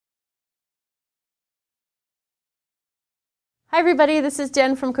Hi everybody, this is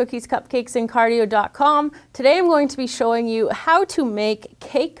Jen from Cookies, Cupcakes, and Cardio.com. Today I'm going to be showing you how to make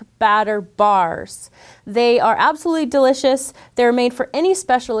cake batter bars. They are absolutely delicious. They're made for any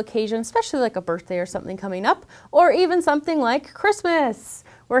special occasion, especially like a birthday or something coming up, or even something like Christmas.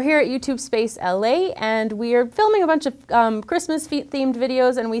 We're here at YouTube Space LA and we are filming a bunch of Christmas themed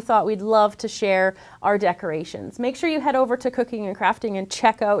videos, and we thought we'd love to share our decorations. Make sure you head over to Cooking and Crafting and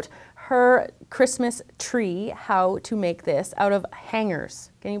check out her Christmas tree, how to make this out of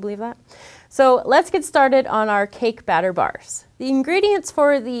hangers. Can you believe that? So let's get started on our cake batter bars. The ingredients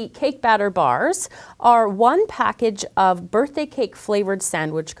for the cake batter bars are 1 package of birthday cake flavored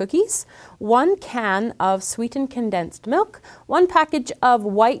sandwich cookies, 1 can of sweetened condensed milk, 1 package of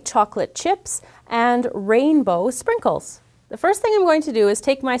white chocolate chips, and rainbow sprinkles. The first thing I'm going to do is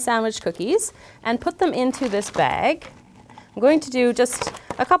take my sandwich cookies and put them into this bag. I'm going to do just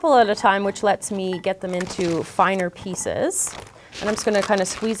a couple at a time, which lets me get them into finer pieces. And I'm just going to kind of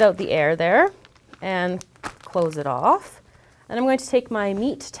squeeze out the air there and close it off. And I'm going to take my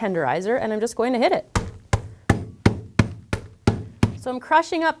meat tenderizer and I'm just going to hit it. So I'm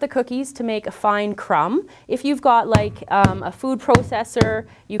crushing up the cookies to make a fine crumb. If you've got like a food processor,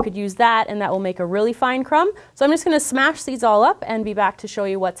 you could use that and that will make a really fine crumb. So I'm just going to smash these all up and be back to show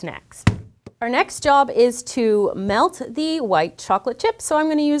you what's next. Our next job is to melt the white chocolate chips. So I'm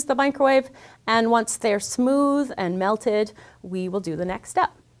going to use the microwave, and once they're smooth and melted, we will do the next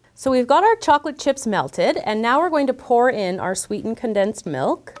step. So we've got our chocolate chips melted, and now we're going to pour in our sweetened condensed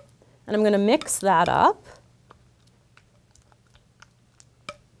milk, and I'm going to mix that up.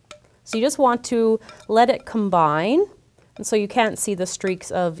 So you just want to let it combine, and so you can't see the streaks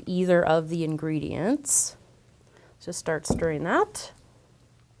of either of the ingredients. Just start stirring that.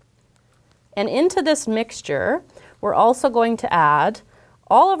 And into this mixture, we're also going to add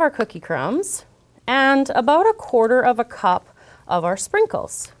all of our cookie crumbs and about 1/4 cup of our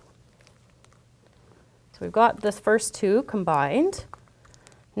sprinkles. So we've got the first 2 combined.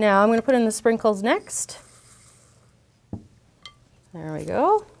 Now I'm going to put in the sprinkles next. There we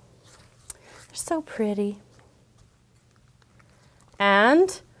go. They're so pretty.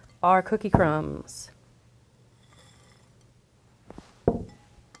 And our cookie crumbs.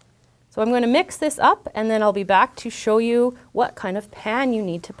 So I'm going to mix this up, and then I'll be back to show you what kind of pan you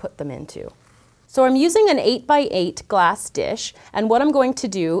need to put them into. So I'm using an 8x8 glass dish, and what I'm going to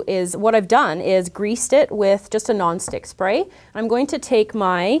do is, what I've done is greased it with just a non-stick spray. I'm going to take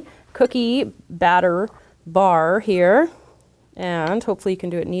my cookie batter bar here, and hopefully you can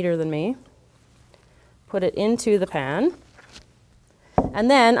do it neater than me. Put it into the pan, and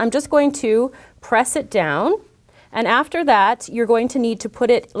then I'm just going to press it down. And after that, you're going to need to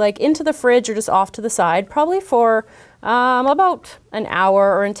put it like into the fridge or just off to the side, probably for about an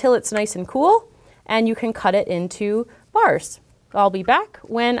hour or until it's nice and cool, and you can cut it into bars. I'll be back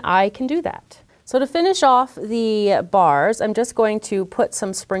when I can do that. So to finish off the bars, I'm just going to put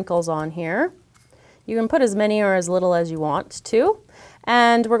some sprinkles on here. You can put as many or as little as you want to.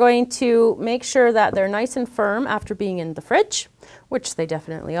 And we're going to make sure that they're nice and firm after being in the fridge, which they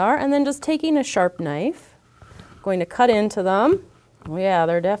definitely are, and then just taking a sharp knife, going to cut into them. Oh yeah,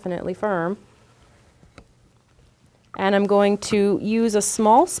 they're definitely firm. And I'm going to use a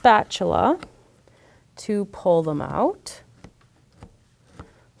small spatula to pull them out.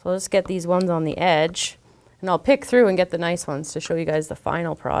 So I'll just get these ones on the edge, and I'll pick through and get the nice ones to show you guys the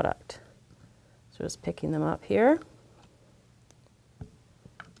final product. So just picking them up here.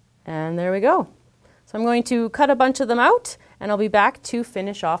 And there we go. So I'm going to cut a bunch of them out, and I'll be back to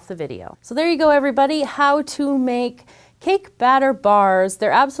finish off the video. So there you go, everybody, how to make cake batter bars.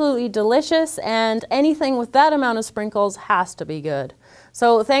 They're absolutely delicious, and anything with that amount of sprinkles has to be good.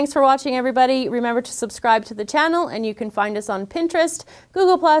 So thanks for watching, everybody. Remember to subscribe to the channel, and you can find us on Pinterest,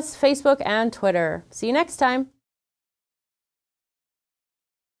 Google+, Facebook, and Twitter. See you next time.